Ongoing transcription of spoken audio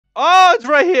Oh, it's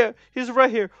right here. He's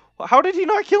right here. How did he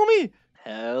not kill me?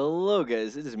 Hello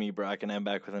guys, it is me Brock and I'm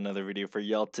back with another video for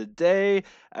y'all today.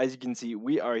 As you can see,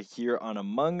 we are here on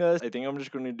Among Us. I think I'm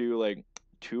just going to do like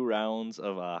 2 rounds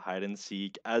of hide and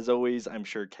seek. As always, I'm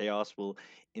sure chaos will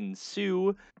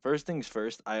ensue. First things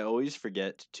first, I always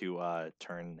forget to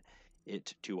turn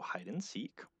it to hide and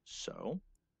seek. So,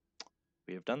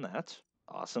 we have done that.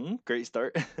 Awesome, great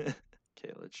start.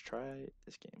 Okay, let's try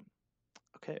this game.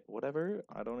 Okay, whatever.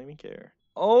 I don't even care.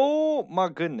 Oh my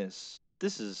goodness.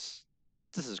 This is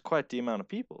quite the amount of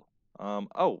people.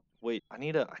 Oh, wait. I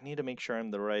need to make sure I'm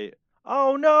the right.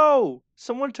 Oh no!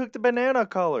 Someone took the banana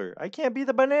color. I can't be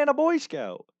the banana Boy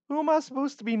Scout. Who am I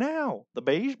supposed to be now? The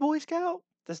beige Boy Scout?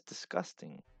 That's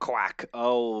disgusting. Quack.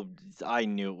 Oh, I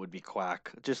knew it would be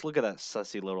Quack. Just look at that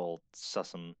sussy little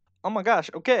sussum. Oh my gosh,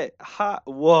 okay. Hi.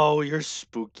 Whoa, you're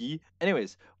spooky.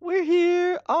 Anyways, we're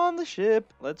here on the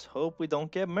ship. Let's hope we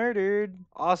don't get murdered.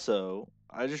 Also,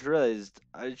 I just realized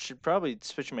I should probably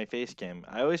switch my face cam.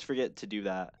 I always forget to do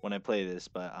that when I play this,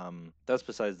 but that's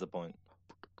besides the point.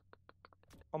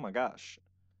 Oh my gosh.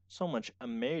 So much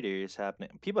murder is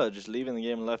happening. People are just leaving the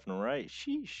game left and right.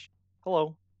 Sheesh.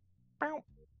 Hello. Bow.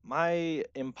 My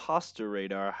imposter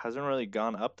radar hasn't really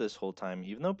gone up this whole time,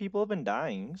 even though people have been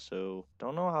dying, so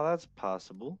don't know how that's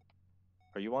possible.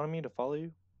 Are you wanting me to follow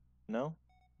you? No?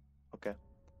 Okay.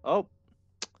 Oh,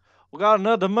 we got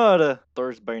another murder.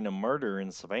 There's been a murder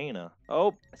in Savannah.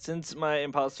 Oh, since my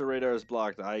imposter radar is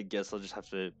blocked, I guess I'll just have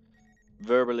to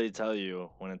verbally tell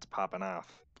you when it's popping off.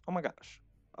 Oh my gosh.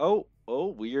 Oh,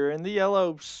 we are in the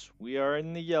yellows. We are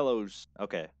in the yellows.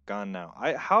 Okay, gone now.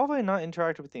 How have I not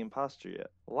interacted with the imposter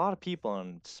yet? A lot of people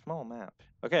on a small map.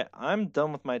 Okay, I'm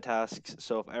done with my tasks,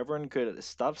 so if everyone could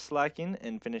stop slacking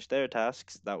and finish their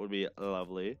tasks, that would be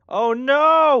lovely. Oh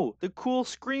no! The cool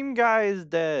Scream guy is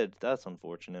dead. That's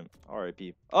unfortunate.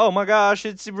 RIP. Oh my gosh,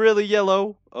 it's really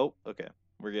yellow. Oh, okay.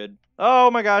 We're good. Oh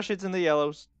my gosh, it's in the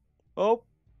yellows. Oh,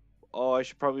 oh, I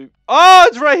should probably. Oh,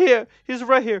 it's right here. He's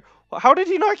right here. How did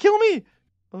he not kill me?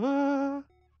 Oh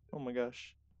my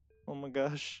gosh. Oh my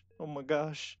gosh. Oh my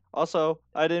gosh. Also,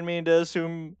 I didn't mean to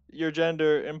assume your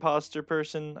gender, imposter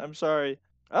person. I'm sorry.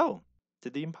 Oh,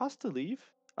 did the imposter leave?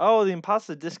 Oh, the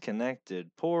imposter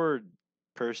disconnected. Poor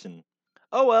person.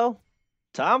 Oh well.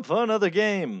 Time for another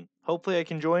game. Hopefully I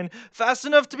can join fast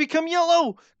enough to become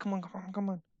yellow. Come on, come on, come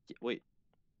on. Wait.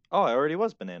 Oh, I already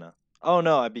was banana. Oh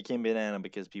no, I became banana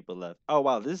because people left. Oh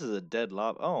wow, this is a dead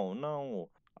lob. Oh no.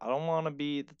 I don't want to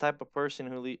be the type of person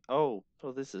who oh,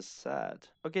 this is sad.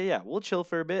 Okay, yeah, we'll chill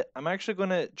for a bit. I'm actually going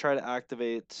to try to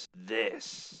activate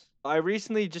this. I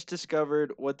recently just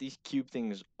discovered what these cube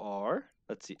things are.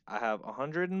 Let's see, I have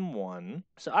 101.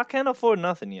 So I can't afford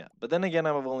nothing yet. But then again,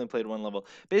 I've only played one level.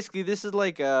 Basically, this is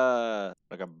like a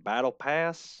battle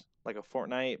pass, like a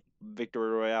Fortnite Victory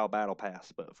Royale battle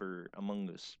pass, but for Among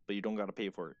Us. But you don't gotta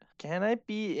pay for it. Can I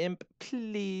be imp,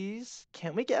 please?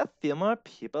 Can we get a few more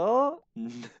people?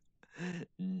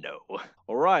 No.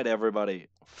 Alright, everybody.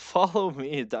 Follow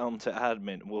me down to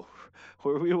admin,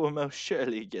 where we will most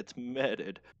surely get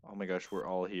murdered. Oh my gosh, we're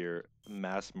all here.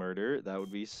 Mass murder. That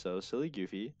would be so silly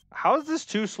goofy. How is this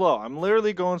too slow? I'm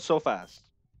literally going so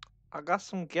fast. I got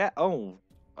some gas. Oh,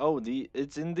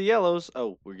 it's in the yellows.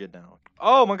 Oh, we're good now.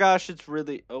 Oh my gosh, it's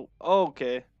really. Oh,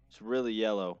 okay. It's really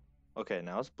yellow. Okay,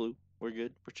 now it's blue. We're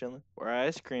good. We're chilling. We're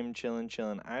ice cream chilling,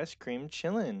 chilling. Ice cream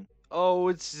chilling. Oh,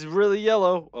 it's really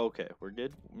yellow. Okay, we're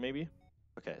good. Maybe.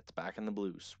 Okay, it's back in the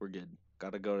blues. We're good.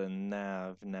 Gotta go to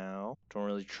nav now. Don't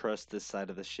really trust this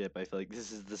side of the ship. I feel like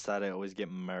this is the side I always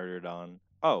get murdered on.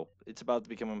 Oh, it's about to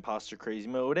become imposter crazy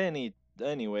mode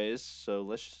anyways, so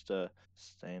let's just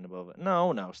stand above it.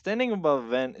 No, standing above a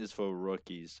vent is for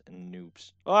rookies and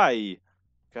noobs. Aye,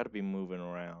 gotta be moving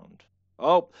around.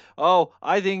 Oh,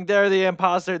 I think they're the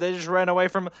imposter. They just ran away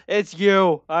from. It's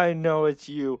you. I know it's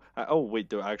you. Oh wait,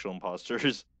 they're actual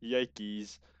imposters.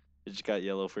 Yikes! It just got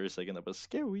yellow for a second. That was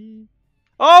scary.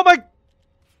 Oh my!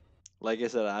 Like I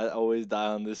said, I always die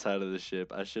on this side of the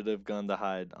ship. I should have gone to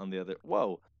hide on the other.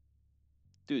 Whoa,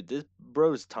 dude, this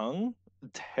bro's tongue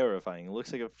terrifying. It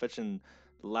looks like a fetching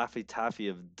Laffy Taffy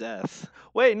of death.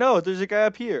 Wait, no, there's a guy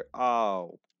up here.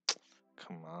 Oh,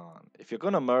 come on. If you're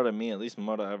gonna murder me, at least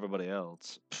murder everybody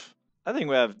else. I think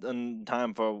we have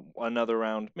time for another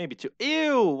round, maybe two.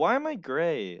 Ew, why am I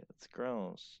gray? That's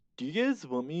gross. Do you guys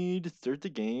want me to start the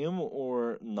game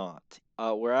or not?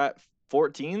 We're at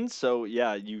 14, so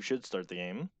yeah, you should start the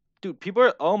game. Dude, people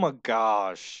are. Oh my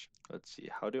gosh. Let's see.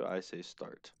 How do I say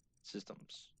start?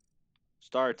 Systems.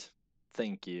 Start.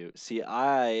 Thank you. See,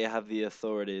 I have the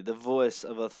authority, the voice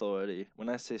of authority. When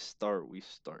I say start, we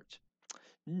start.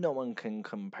 No one can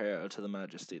compare to the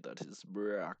majesty that is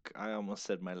Brock. I almost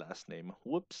said my last name.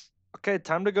 Whoops. Okay,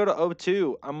 time to go to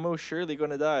O2. I'm most surely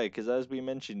gonna die, because as we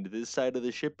mentioned, this side of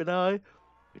the ship and I,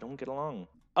 we don't get along.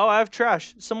 Oh, I have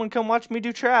trash. Someone come watch me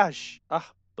do trash.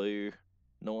 Ah, boo.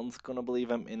 No one's gonna believe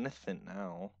I'm innocent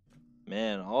now.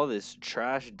 Man, all this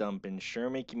trash dumping sure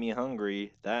making me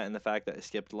hungry. That and the fact that I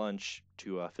skipped lunch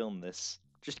to film this.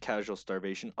 Just casual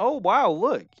starvation. Oh, wow,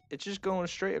 look. It's just going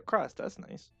straight across. That's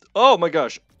nice. Oh, my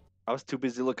gosh. I was too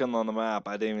busy looking on the map.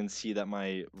 I didn't even see that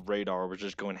my radar was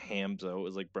just going ham, so it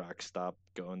was like, Brock, stop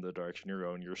going the direction you're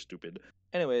going. You're stupid.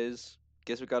 Anyways,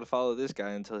 guess we gotta follow this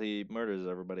guy until he murders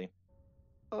everybody.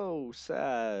 Oh,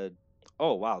 sad.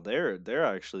 Oh, wow, they're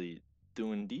actually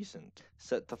doing decent.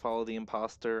 Set to follow the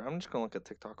imposter. I'm just gonna look at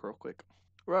TikTok real quick.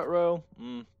 Rutro,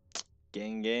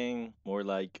 gang gang. More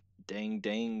like dang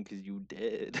dang, cause you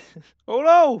dead. Oh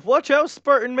no! Watch out,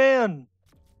 Spartan man!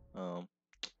 Um,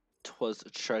 'twas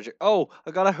tragic. Oh,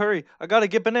 I gotta hurry. I gotta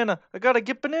get banana. I gotta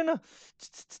get banana.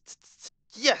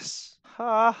 Yes!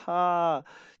 Ha ha.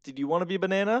 Did you want to be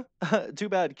banana? Too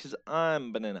bad, because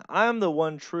I'm banana. I'm the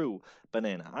one true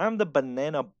banana. I'm the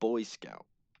banana boy scout.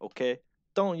 Okay?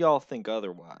 Don't y'all think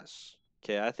otherwise.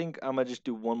 Okay, I think I'm gonna just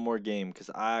do one more game because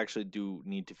I actually do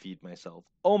need to feed myself.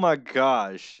 Oh my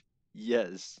gosh.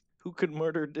 Yes. Who could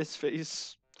murder this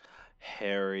face?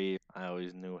 Harry. I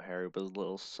always knew Harry was a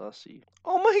little sussy.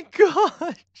 Oh my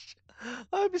gosh!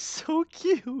 I'm so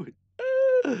cute.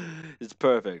 It's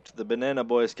perfect. The Banana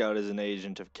Boy Scout is an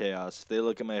agent of chaos. If they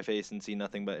look at my face and see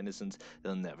nothing but innocence,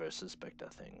 they'll never suspect a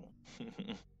thing.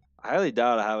 I highly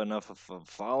doubt I have enough of a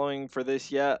following for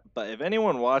this yet, but if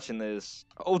anyone watching this...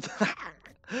 Oh,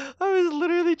 I was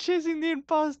literally chasing the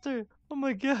imposter. Oh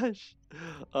my gosh.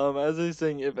 As I was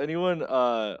saying, if anyone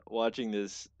watching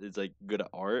this is like good at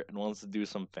art and wants to do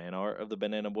some fan art of the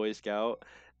Banana Boy Scout,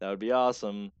 that would be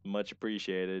awesome. Much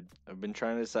appreciated. I've been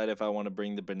trying to decide if I want to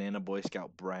bring the Banana Boy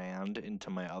Scout brand into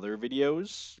my other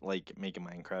videos, like make a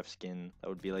Minecraft skin that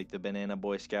would be like the Banana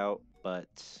Boy Scout, but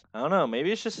I don't know,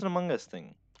 maybe it's just an Among Us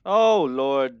thing. Oh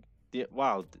Lord.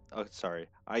 Wow. Oh, sorry.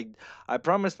 I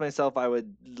promised myself I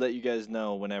would let you guys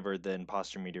know whenever the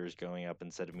imposter meter is going up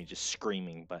instead of me just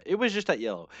screaming, but it was just at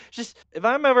yellow. Just if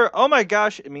I'm ever, oh my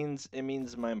gosh, it means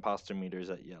my imposter meter is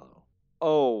at yellow.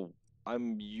 Oh,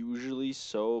 I'm usually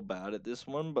so bad at this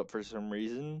one, but for some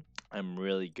reason I'm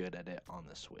really good at it on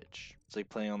the Switch. It's like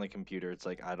playing on the computer. It's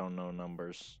like I don't know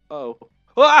numbers. Oh.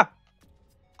 Ah!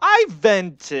 I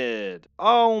vented!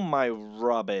 Oh my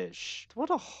rubbish. What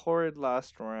a horrid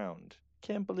last round.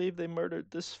 Can't believe they murdered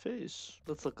this face.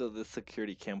 Let's look at the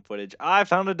security cam footage. I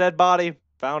found a dead body.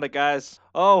 Found it, guys.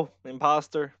 Oh,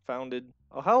 imposter. Found it.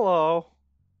 Oh, hello.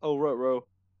 Oh, Rutro.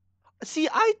 See,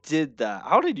 I did that.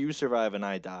 How did you survive and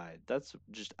I died? That's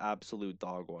just absolute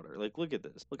dog water. Like, look at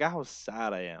this. Look at how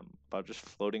sad I am about just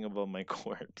floating above my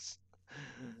corpse.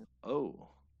 Oh.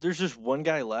 There's just one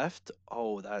guy left?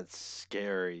 Oh, that's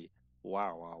scary.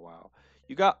 Wow, wow, wow.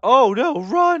 You got. Oh, no,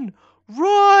 run!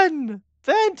 Run!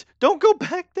 Vent! Don't go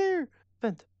back there!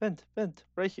 Vent, vent, vent.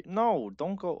 Right here. No,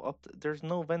 don't go up. There's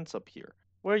no vents up here.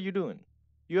 What are you doing?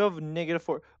 You have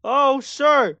 -4. Oh,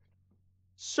 sir!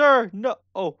 Sir, no.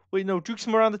 Oh, wait, no. Jukes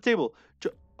him around the table.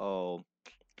 Oh,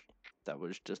 that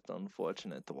was just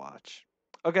unfortunate to watch.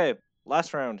 Okay,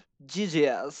 last round.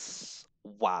 GGS.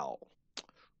 Wow.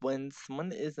 When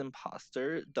someone is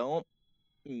imposter, don't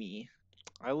me.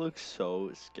 I look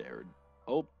so scared.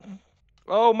 Oh,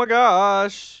 oh my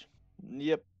gosh.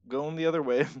 Yep, going the other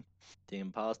way. The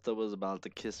imposter was about to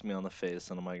kiss me on the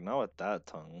face, and I'm like, not with that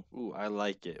tongue. Ooh, I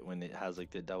like it when it has like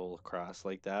the double cross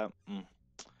like that.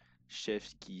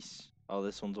 Chef's kiss. Oh,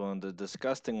 this one's one of the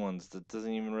disgusting ones that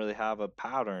doesn't even really have a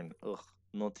pattern. Ugh,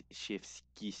 not chef's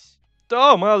kiss.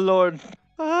 Oh my lord.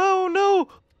 Oh no.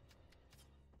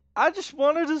 I just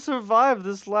wanted to survive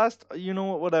this last, you know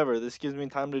what, whatever. This gives me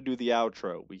time to do the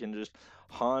outro. We can just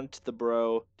haunt the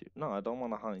bro. Dude, no, I don't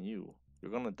want to haunt you.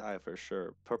 You're gonna die for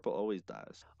sure. Purple always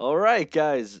dies. All right,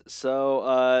 guys. So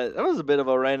that was a bit of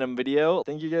a random video.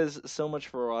 Thank you guys so much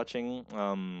for watching.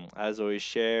 As always,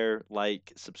 share,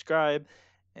 like, subscribe,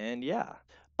 and yeah,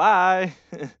 bye.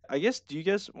 I guess. Do you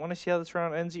guys want to see how this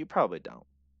round ends? You probably don't.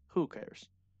 Who cares?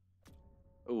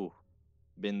 Ooh,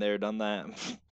 been there, done that.